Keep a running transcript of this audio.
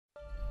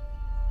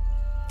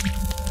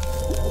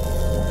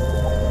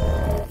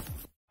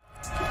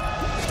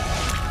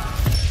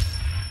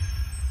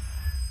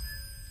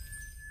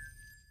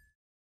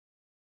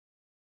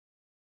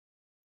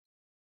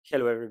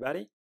Hello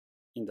everybody.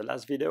 In the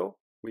last video,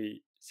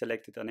 we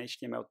selected an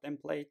HTML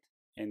template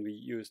and we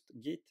used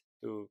Git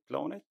to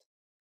clone it.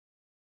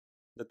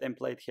 The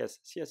template has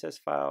CSS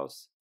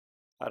files,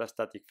 other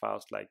static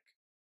files like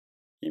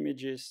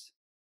images,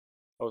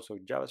 also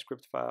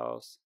JavaScript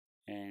files,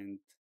 and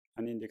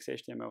an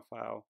index.html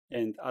file,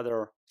 and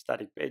other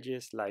static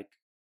pages like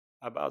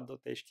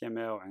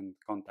about.html and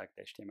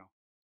contact.html.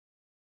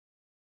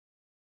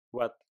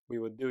 What we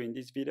would do in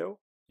this video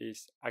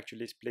is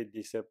actually split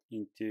this up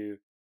into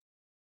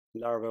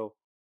Laravel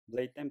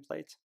blade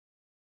templates.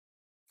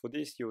 For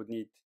this, you would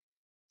need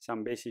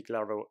some basic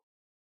Laravel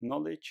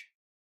knowledge.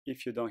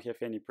 If you don't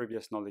have any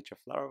previous knowledge of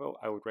Laravel,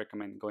 I would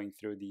recommend going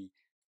through the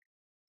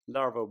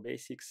Laravel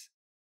Basics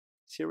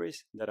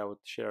series that I would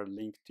share a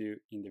link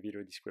to in the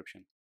video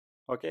description.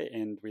 Okay,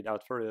 and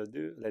without further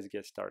ado, let's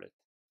get started.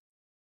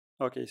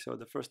 Okay, so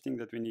the first thing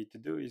that we need to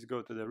do is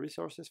go to the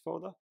resources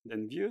folder,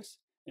 then views,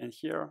 and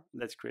here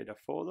let's create a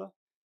folder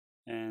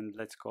and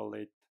let's call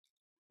it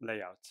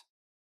layouts.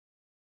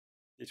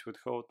 This would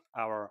hold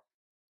our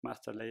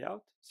master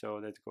layout, so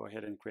let's go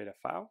ahead and create a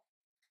file.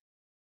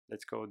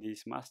 Let's call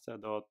this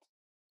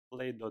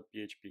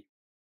master.blade.php.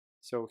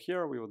 So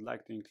here we would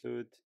like to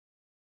include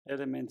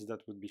elements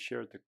that would be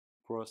shared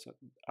across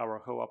our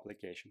whole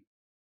application.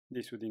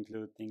 This would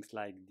include things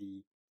like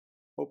the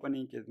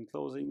opening and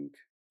closing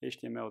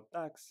HTML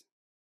tags,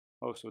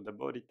 also the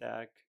body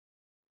tag.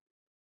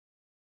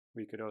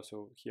 We could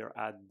also here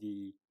add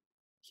the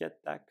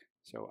head tag,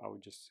 so I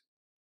would just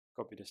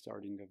copy the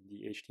starting of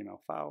the HTML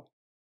file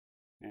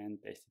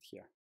and paste it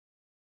here.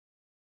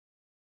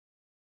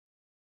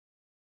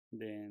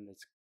 Then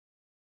let's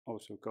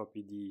also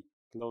copy the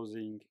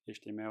closing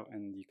HTML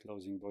and the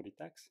closing body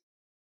tags.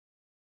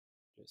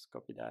 Just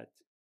copy that,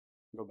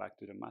 go back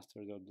to the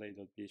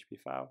master.blade.php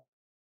file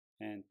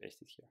and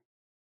paste it here.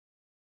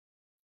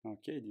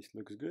 Okay, this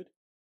looks good.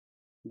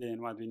 Then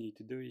what we need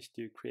to do is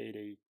to create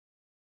a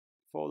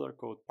folder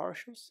called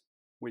partials,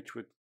 which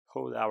would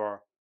hold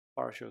our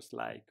partials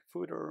like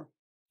footer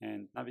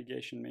and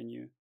navigation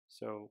menu.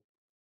 So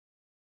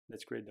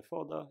let's create the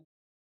folder.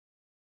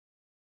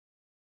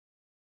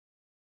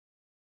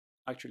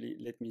 Actually,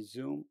 let me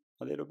zoom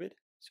a little bit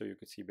so you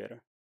could see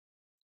better.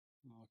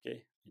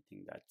 Okay, I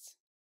think that's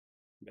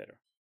better.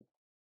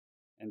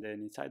 And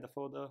then inside the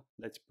folder,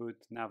 let's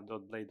put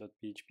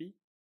nav.blade.php.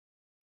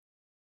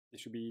 This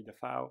should be the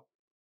file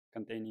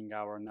containing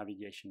our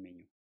navigation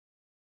menu.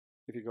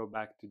 If you go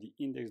back to the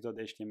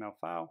index.html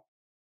file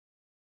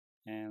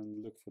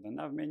and look for the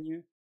nav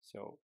menu,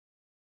 so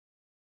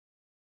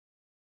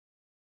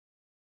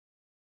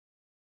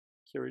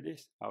here it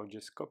is. I'll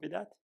just copy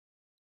that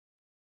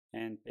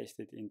and paste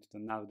it into the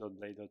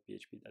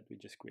nav.blade.php that we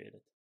just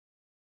created.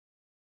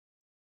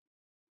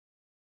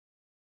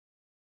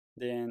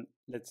 Then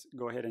let's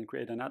go ahead and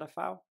create another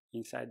file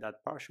inside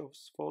that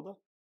partials folder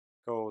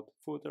called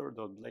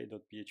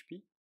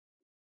footer.blade.php.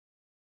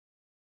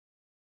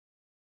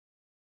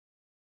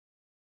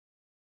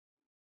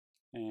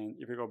 And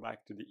if we go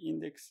back to the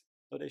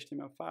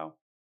index.html file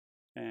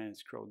and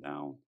scroll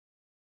down,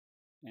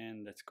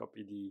 and let's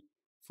copy the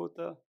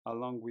footer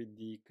along with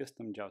the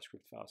custom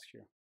JavaScript files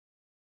here.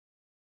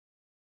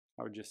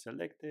 I'll just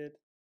select it,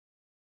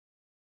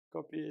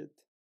 copy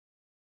it,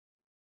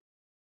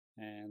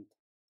 and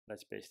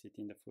let's paste it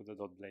in the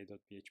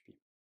footer.blade.php.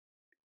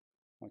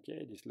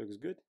 Okay, this looks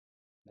good.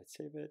 Let's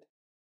save it.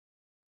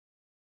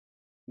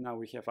 Now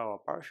we have our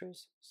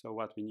partials, so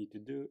what we need to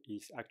do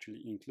is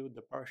actually include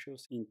the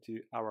partials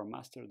into our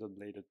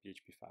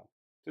master.blade.php file.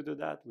 To do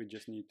that, we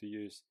just need to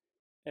use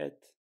add,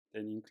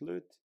 then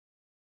include,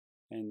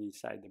 and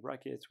inside the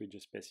brackets, we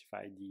just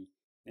specify the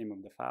name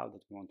of the file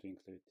that we want to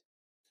include.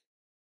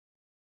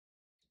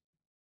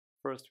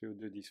 First, we'll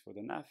do this for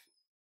the nav,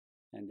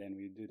 and then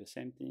we'll do the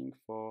same thing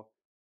for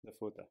the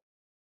footer.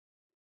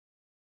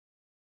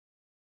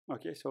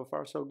 Okay, so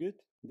far so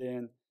good.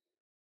 Then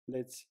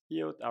let's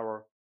yield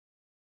our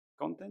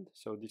content.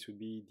 So this would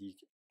be the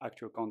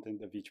actual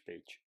content of each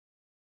page.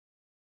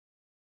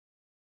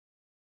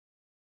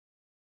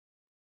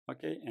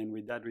 Okay, and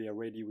with that we are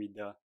ready with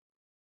the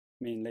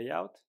main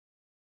layout.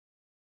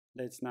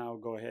 Let's now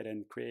go ahead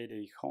and create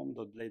a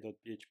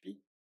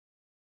home.blade.php,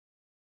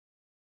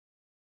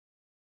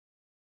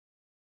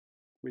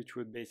 which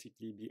would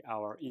basically be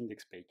our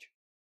index page.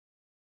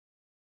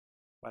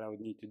 What I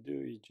would need to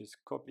do is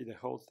just copy the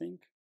whole thing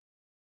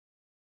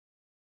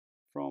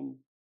from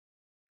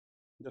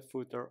the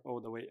footer all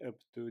the way up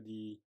to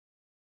the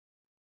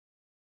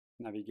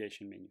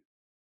navigation menu.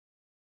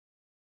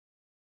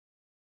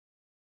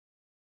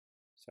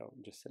 So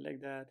just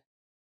select that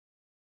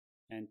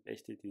and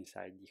paste it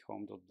inside the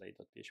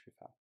home.blade.php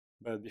file.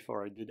 But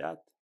before I do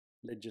that,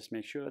 let's just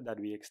make sure that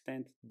we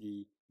extend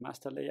the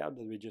master layout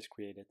that we just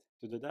created.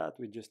 To do that,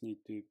 we just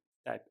need to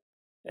type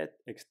add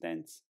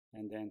extends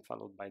and then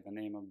followed by the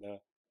name of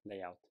the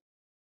layout.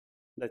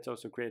 Let's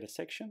also create a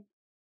section.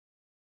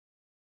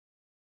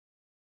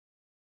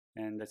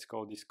 And let's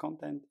call this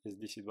content, as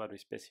this is what we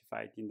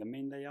specified in the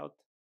main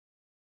layout.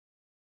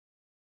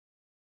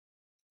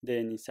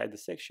 Then inside the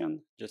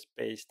section, just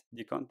paste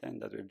the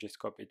content that we've just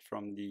copied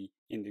from the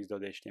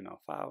index.html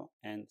file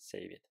and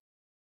save it.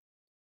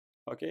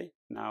 Okay,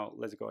 now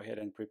let's go ahead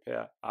and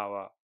prepare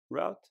our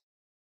route.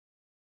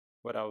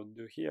 What I'll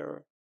do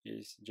here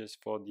is just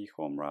for the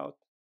home route,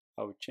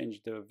 I'll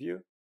change the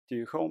view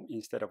to home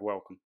instead of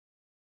welcome.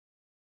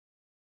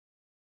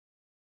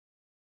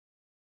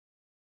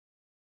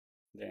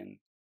 Then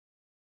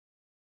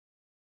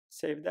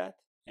save that,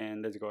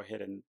 and let's go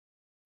ahead and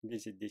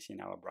visit this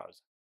in our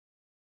browser.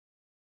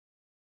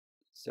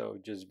 So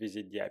just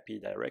visit the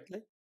IP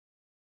directly.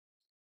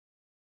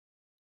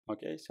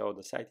 Okay, so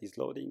the site is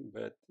loading,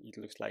 but it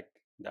looks like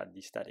that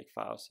the static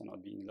files are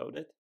not being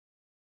loaded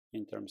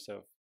in terms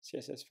of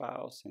CSS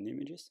files and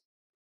images.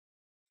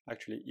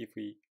 Actually, if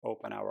we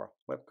open our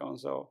web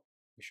console,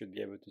 we should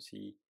be able to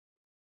see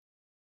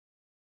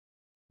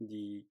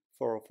the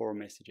 404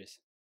 messages.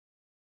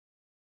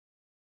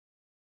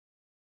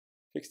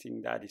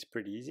 Fixing that is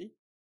pretty easy.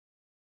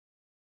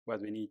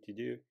 What we need to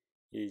do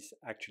is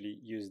actually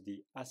use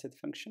the asset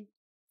function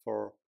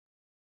for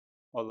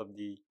all of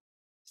the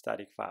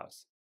static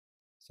files.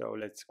 So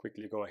let's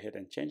quickly go ahead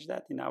and change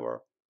that in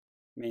our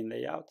main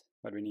layout.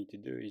 What we need to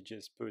do is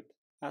just put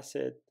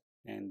asset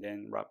and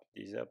then wrap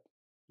these up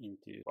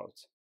into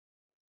quotes.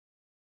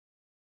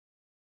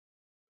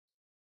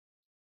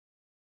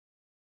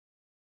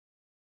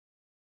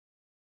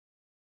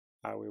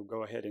 I will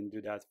go ahead and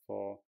do that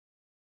for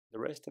the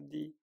rest of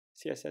the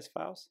CSS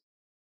files.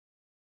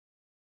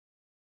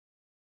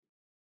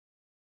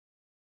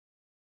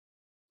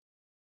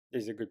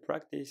 This is a good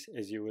practice,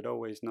 as you would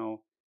always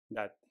know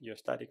that your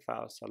static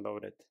files are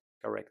loaded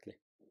correctly.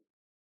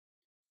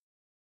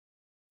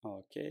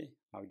 Okay,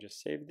 I'll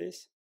just save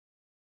this.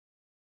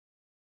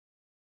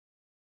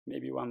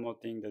 Maybe one more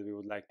thing that we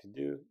would like to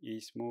do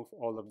is move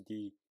all of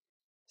the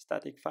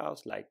static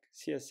files like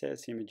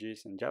CSS,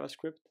 images, and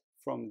JavaScript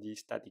from the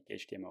static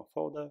HTML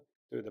folder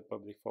to the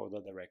public folder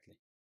directly.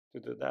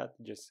 To do that,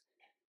 just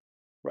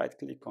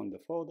right-click on the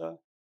folder,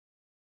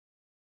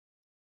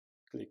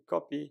 click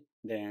copy,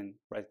 then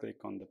right-click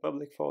on the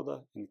public folder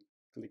and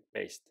click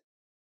paste.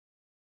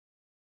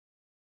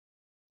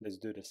 Let's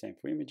do the same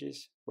for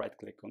images.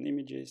 Right-click on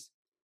images,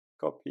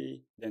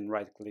 copy, then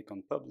right-click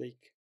on public,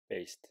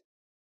 paste.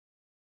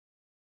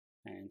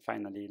 And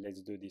finally,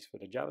 let's do this for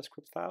the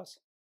JavaScript files.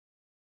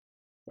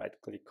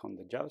 Right-click on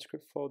the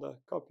JavaScript folder,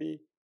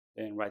 copy,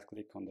 then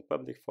right-click on the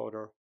public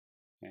folder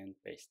and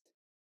paste.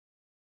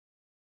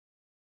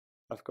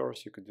 Of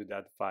course, you could do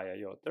that via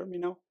your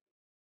terminal.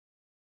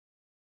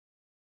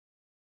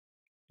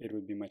 It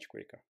would be much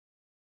quicker.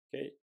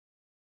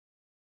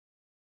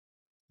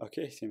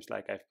 Okay, seems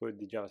like I've put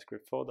the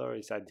JavaScript folder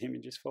inside the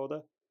images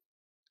folder.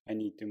 I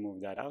need to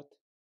move that out.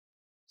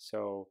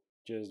 So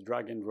just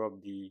drag and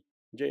drop the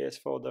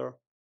JS folder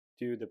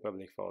to the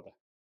public folder.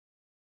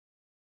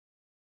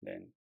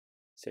 Then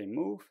say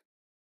move.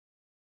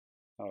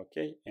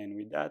 Okay, and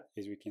with that,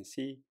 as we can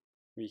see,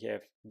 we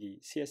have the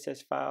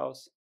CSS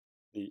files,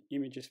 the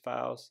images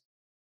files,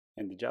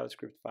 and the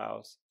JavaScript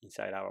files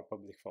inside our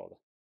public folder.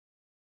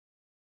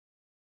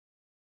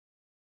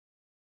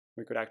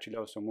 We could actually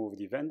also move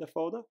the vendor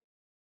folder.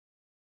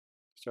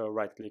 So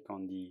right-click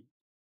on the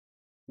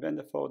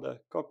vendor folder,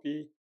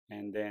 copy,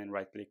 and then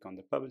right-click on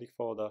the public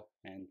folder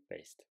and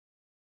paste.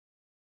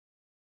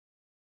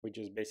 We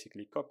just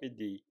basically copied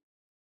the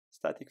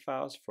static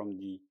files from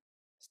the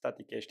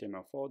static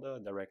HTML folder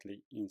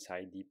directly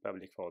inside the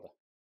public folder.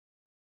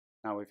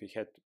 Now if we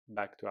head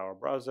back to our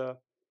browser,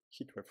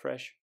 hit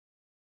refresh,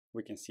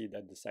 we can see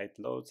that the site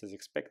loads as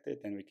expected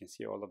and we can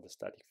see all of the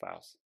static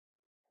files.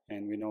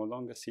 And we no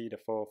longer see the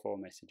 404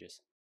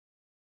 messages.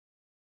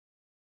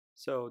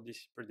 So this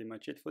is pretty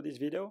much it for this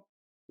video.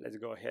 Let's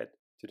go ahead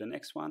to the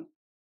next one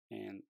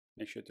and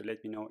make sure to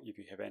let me know if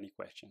you have any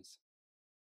questions.